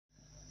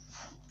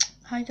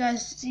Hi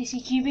guys, it's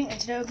EC Cubing, and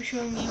today I'll be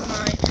showing you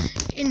my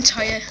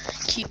entire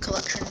cube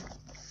collection.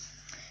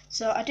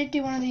 So I did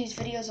do one of these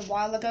videos a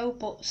while ago,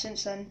 but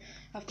since then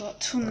I've got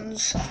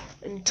tons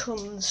and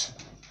tons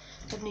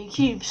of new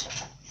cubes.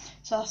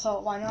 So I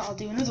thought, why not, I'll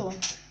do another one.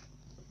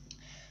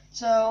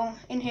 So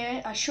in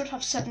here I should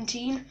have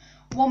 17,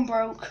 one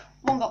broke,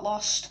 one got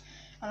lost,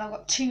 and I've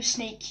got 2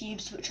 snake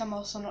cubes which I'm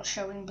also not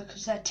showing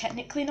because they're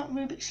technically not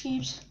Rubik's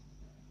cubes.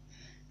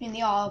 I mean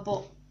they are,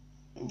 but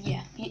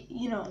yeah,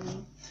 you know what I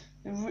mean.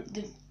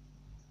 They're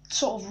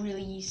sort of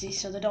really easy,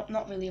 so they're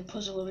not really a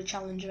puzzle or a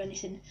challenge or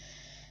anything.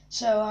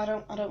 So I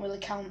don't really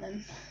count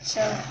them.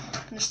 So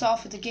I'm gonna start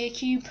off with the gear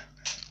cube.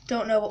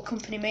 Don't know what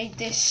company made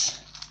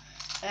this.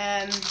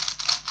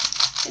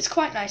 It's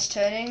quite nice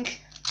turning.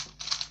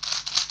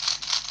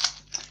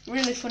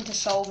 Really fun to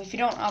solve. If you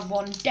don't have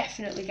one,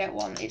 definitely get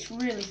one. It's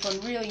really fun,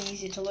 really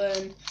easy to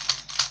learn.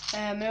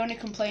 My only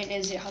complaint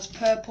is it has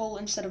purple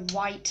instead of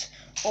white.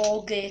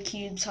 All gear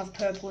cubes have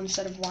purple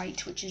instead of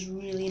white, which is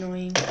really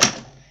annoying.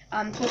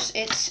 And plus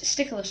it's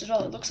stickerless as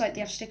well. It looks like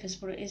they have stickers,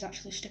 but it is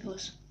actually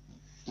stickerless.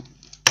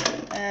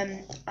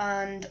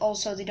 And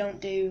also they don't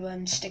do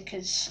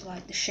stickers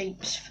like the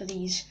shapes for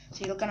these,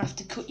 so you're gonna have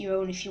to cut your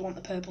own if you want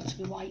the purple to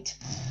be white.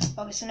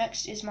 Okay, so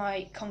next is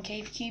my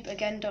concave cube.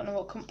 Again, don't know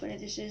what company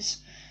this is.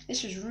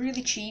 This was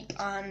really cheap,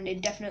 and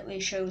it definitely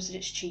shows that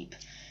it's cheap.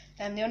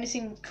 And the only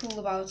thing cool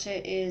about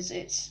it is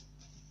its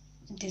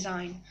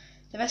design.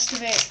 The rest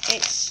of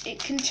it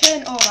can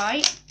turn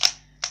alright,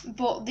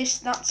 but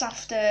that's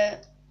after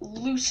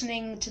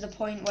loosening to the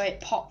point where it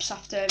pops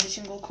after every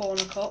single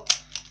corner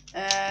cut,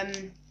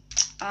 and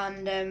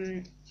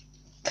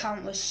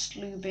countless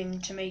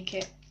lubing to make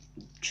it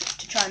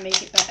to try and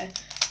make it better.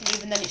 And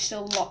even then, it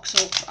still locks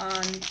up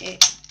and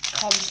it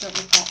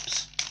constantly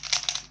pops.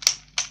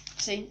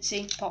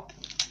 See, pop.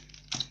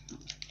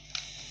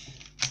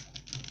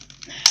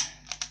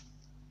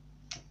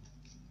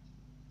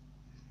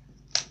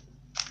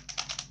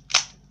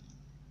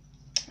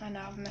 And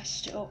now I've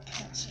messed it up.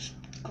 That's just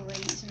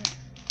great, isn't it?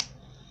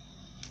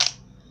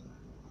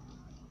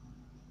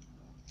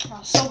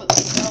 I'll solve it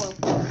later. Oh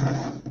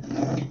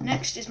well.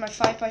 Next is my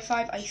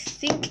 5x5. I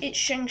think it's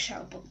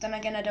Shengshou, but then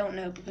again I don't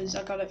know because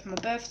I got it for my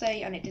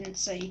birthday and it didn't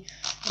say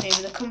the name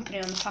of the company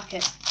on the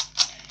packet.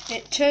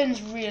 It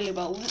turns really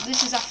well.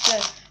 This is after,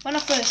 when I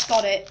first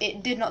got it,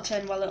 it did not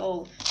turn well at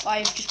all.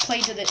 I've just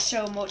played with it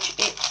so much,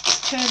 it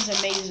turns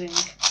amazing.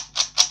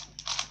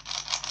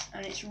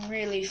 And it's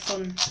really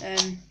fun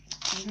to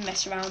just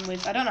mess around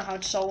with. I don't know how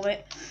to solve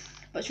it,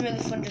 but it's really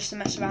fun just to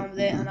mess around with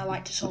it, and I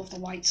like to solve the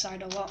white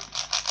side a lot.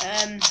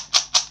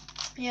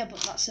 Yeah,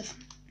 but that's a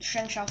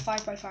Shengshou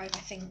 5x5, I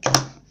think.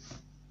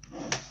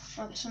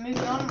 Okay, so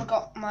moving on, we've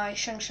got my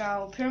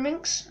Shengshou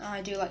Pyraminx.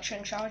 I do like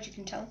Shengshou, as you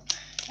can tell.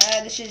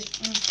 This is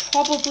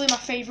probably my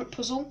favourite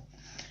puzzle.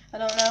 I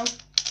don't know.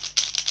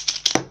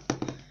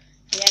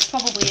 Yeah, it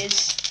probably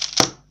is.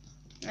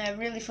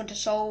 Really fun to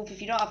solve.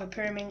 If you don't have a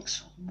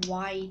Pyraminx,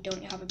 why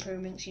don't you have a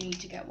Pyraminx? You need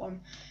to get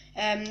one.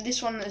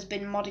 This one has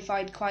been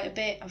modified quite a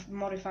bit. I've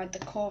modified the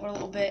core a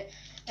little bit.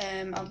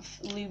 I've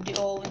lubed it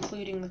all,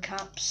 including the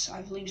caps.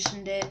 I've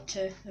loosened it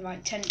to the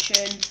right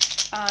tension,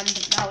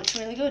 and now it's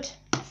really good.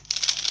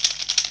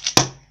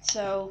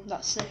 So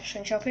that's the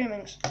Shengshou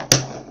Pyraminx.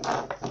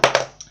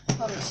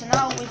 Okay, so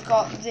now we've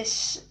got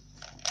this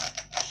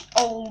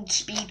old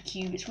speed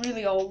cube. It's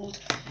really old.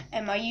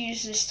 I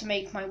use this to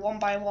make my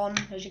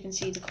 1x1. As you can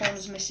see, the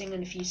corner's missing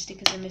and a few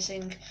stickers are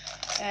missing.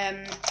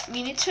 I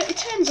mean, it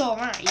turns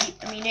alright.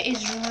 I mean, it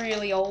is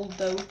really old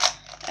though.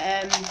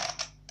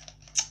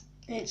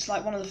 It's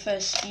like one of the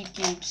first speed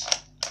cubes.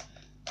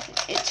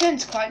 It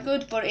turns quite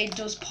good, but it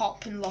does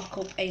pop and lock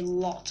up a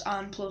lot,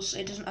 and plus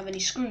it doesn't have any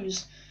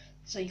screws,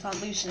 so you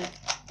can't loosen it,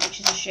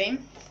 which is a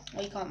shame.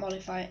 Or you can't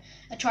modify it.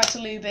 I tried to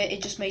lube it,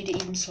 it just made it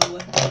even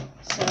slower.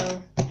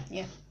 So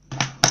yeah.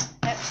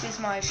 Next is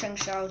my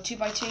Shengshou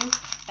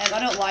 2x2. I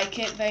don't like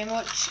it very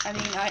much. I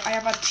mean, I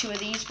have had 2 of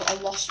these, but I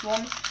lost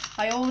one.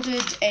 I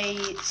ordered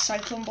a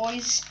Cyclone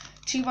Boys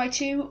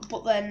 2x2,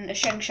 but then a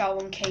Shengshou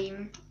one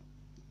came,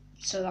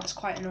 so that's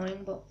quite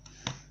annoying. But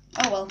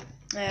oh well,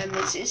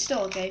 it's still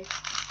okay.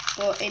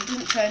 But it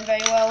doesn't turn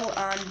very well,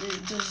 and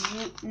it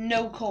does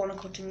no corner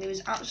cutting. There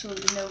is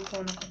absolutely no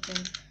corner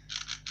cutting.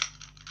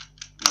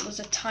 It was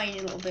a tiny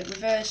little bit.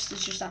 Reverse,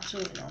 there's just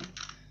absolutely none.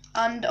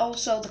 And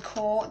also the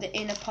core, the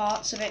inner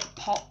parts of it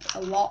pop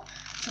a lot.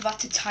 So I've had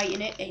to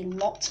tighten it a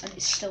lot, and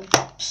it still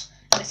pops.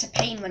 And it's a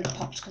pain when it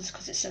pops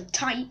because it's so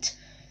tight.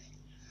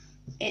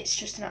 It's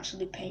just an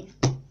absolute pain.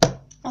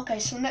 Okay,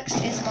 so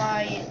next is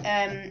my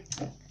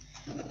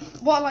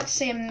what I like to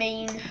say a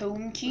main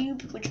home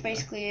cube, which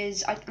basically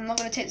is I'm not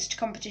going to take this to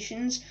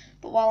competitions,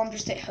 but while I'm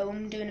just at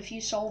home doing a few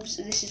solves,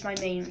 this is my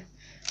main.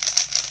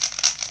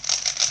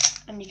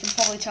 And you can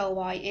probably tell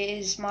why. It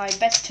is my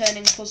best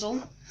turning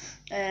puzzle.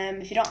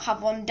 If you don't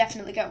have one,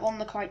 definitely get one.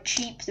 They're quite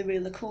cheap, they're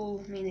really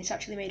cool. I mean, it's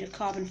actually made of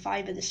carbon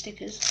fibre, the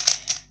stickers.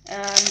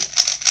 And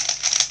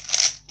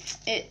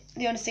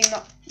the only thing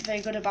not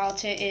very good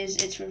about it is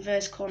its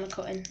reverse corner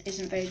cutting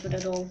isn't very good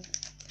at all.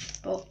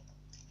 But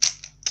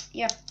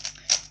yeah,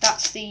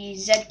 That's the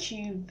Z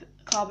Cube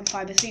Carbon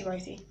Fibre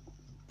 3x3.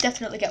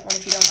 Definitely get one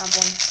if you don't have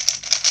one.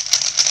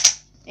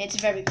 It's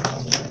very good.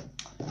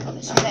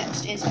 Okay, so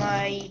next is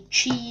my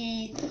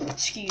Chi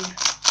Cube.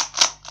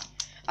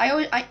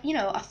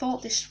 I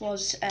thought this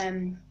was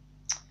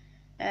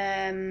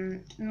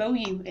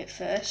Moyu at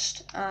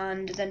first,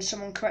 and then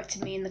someone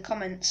corrected me in the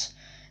comments,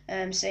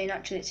 saying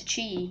actually it's a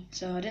Chi,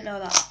 so I didn't know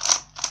that.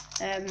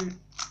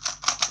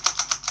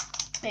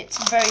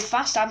 It's very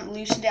fast. I haven't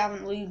loosened it, I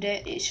haven't lubed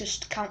it. It's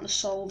just countless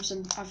solves,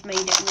 and I've made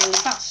it really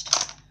fast.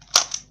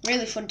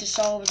 Really fun to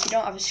solve. If you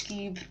don't have a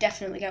Cube,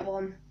 definitely get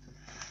one.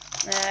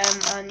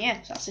 And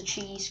yeah, so that's a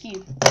Chi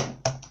Cube.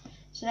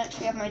 So next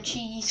we have my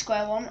Chi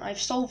Square one.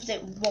 I've solved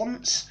it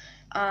once,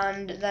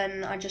 and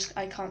then I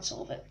can't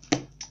solve it.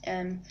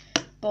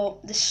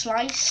 But the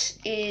slice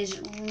is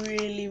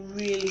really,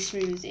 really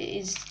smooth. It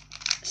is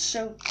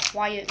so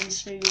quiet and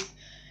smooth.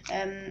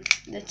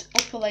 The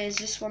upper layers,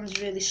 this one's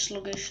really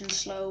sluggish and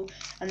slow,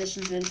 and this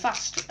one's really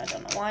fast. I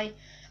don't know why.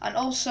 And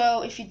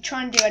also, if you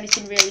try and do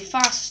anything really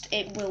fast,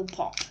 it will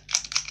pop.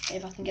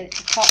 If I can get it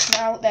to pop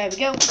now, there we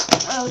go.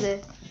 Oh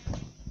dear.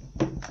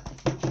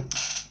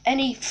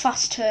 Any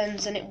fast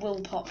turns and it will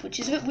pop, which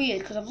is a bit weird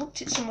because I've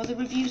looked at some other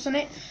reviews on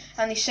it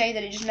and they say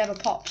that it just never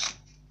pops.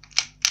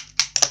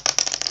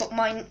 But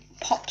mine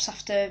pops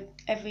after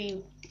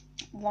every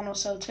one or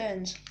so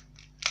turns.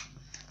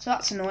 So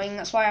that's annoying.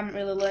 That's why I haven't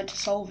really learned to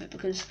solve it,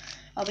 because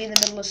I'll be in the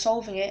middle of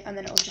solving it and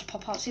then it'll just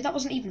pop out. See, that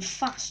wasn't even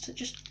fast. It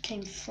just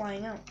came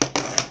flying out.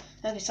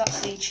 Okay, so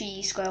that's the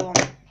Chi Square one.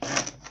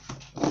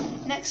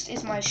 Next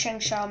is my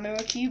Shengshao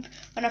Mirror Cube.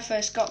 When I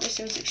first got this,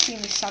 it was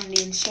extremely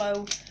sandy and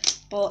slow,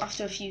 but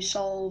after a few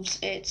solves,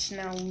 it's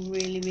now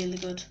really, really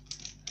good.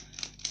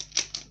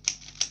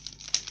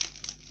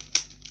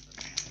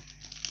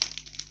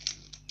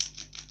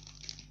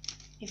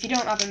 If you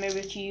don't have a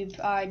mirror cube,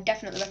 I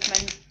definitely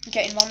recommend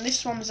getting one.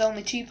 This one was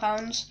only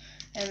 £2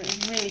 and it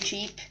was really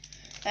cheap.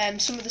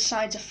 Some of the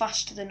sides are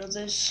faster than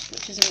others,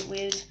 which is a bit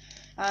weird.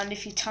 And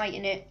if you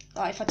tighten it,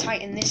 like if I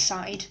tighten this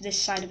side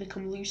will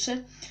become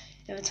looser.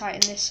 If I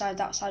tighten this side,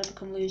 that side will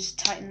become loose.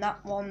 Tighten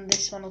that one,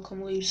 this one will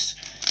come loose.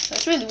 So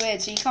it's really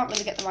weird, so you can't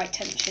really get the right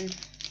tension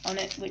on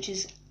it, which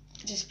is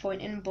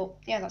disappointing. But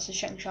yeah, that's the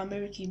Shengshao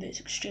Mirror Cube. It's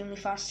extremely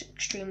fast,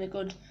 extremely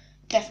good.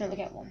 Definitely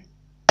get one.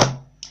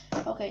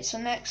 Okay, so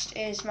next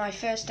is my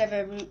first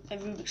ever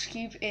Rubik's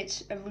Cube.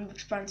 It's a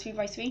Rubik's brand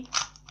 3x3.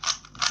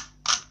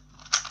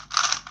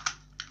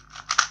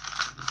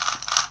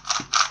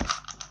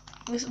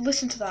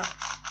 Listen to that.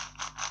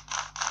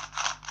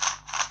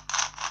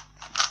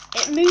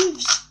 It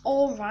moves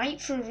alright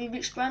for a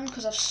Rubik's brand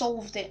because I've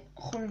solved it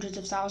hundreds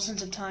of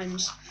thousands of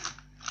times.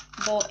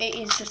 But it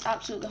is just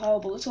absolutely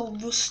horrible. It's all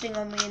rusting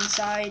on the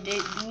inside.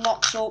 It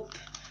locks up,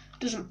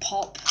 doesn't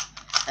pop.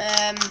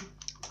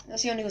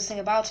 That's the only good thing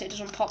about it. It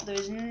doesn't pop. There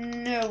is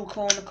no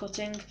corner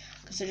cutting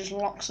because it just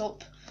locks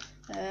up.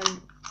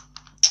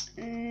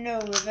 No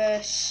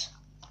reverse.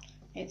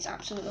 It's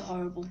absolutely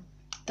horrible.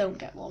 Don't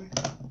get one.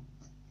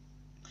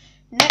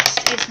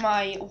 Next is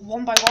my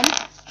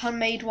 1x1,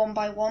 handmade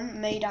 1x1,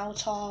 made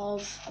out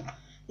of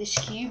this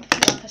cube,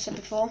 like I said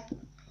before.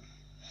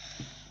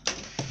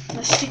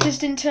 The stickers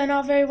didn't turn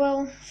out very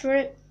well for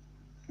it,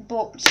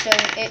 but still,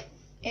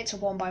 it's a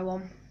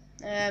 1x1.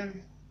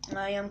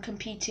 I am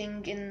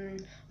competing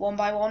in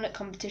 1x1 at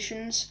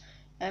competitions.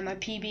 My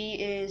PB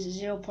is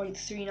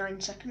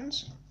 0.39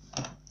 seconds.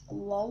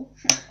 Lol.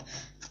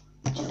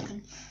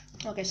 Joking.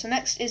 Okay, so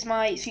next is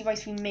my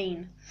 3x3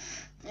 main.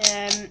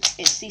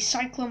 It's the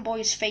Cyclone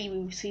Boys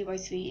Feiwu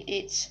 3x3.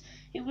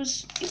 It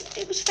was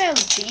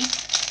fairly cheap.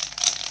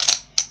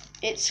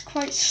 It's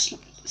quite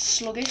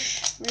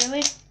sluggish,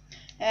 really.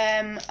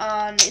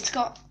 And it's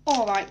got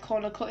alright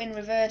corner cutting.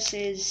 Reverse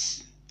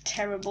is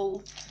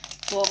terrible,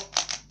 but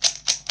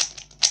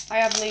I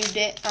have lubed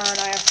it and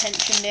I have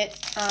tensioned it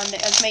and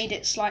it has made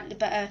it slightly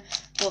better,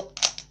 but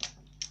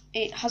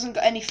it hasn't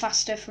got any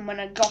faster from when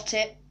I got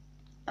it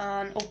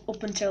and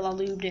up until I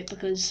lubed it,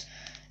 because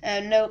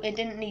no, it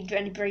didn't need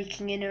any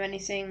breaking in or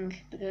anything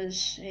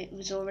because it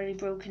was already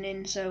broken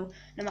in, so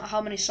no matter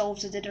how many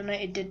solves I did on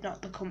it, it did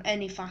not become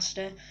any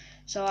faster,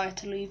 so I had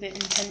to leave it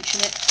and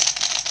tension it.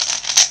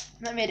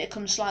 That made it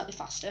come slightly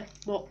faster,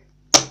 but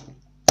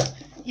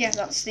yeah,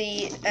 that's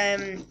the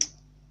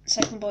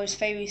Cyclone Boys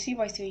Feiwu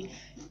 3x3.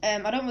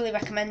 I don't really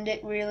recommend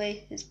it,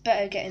 really. It's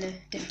better getting a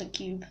different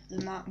cube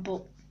than that,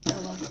 but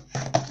oh well.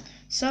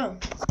 So,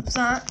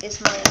 that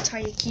is my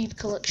entire cube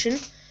collection.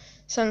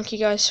 Thank you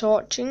guys for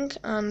watching,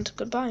 and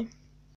goodbye.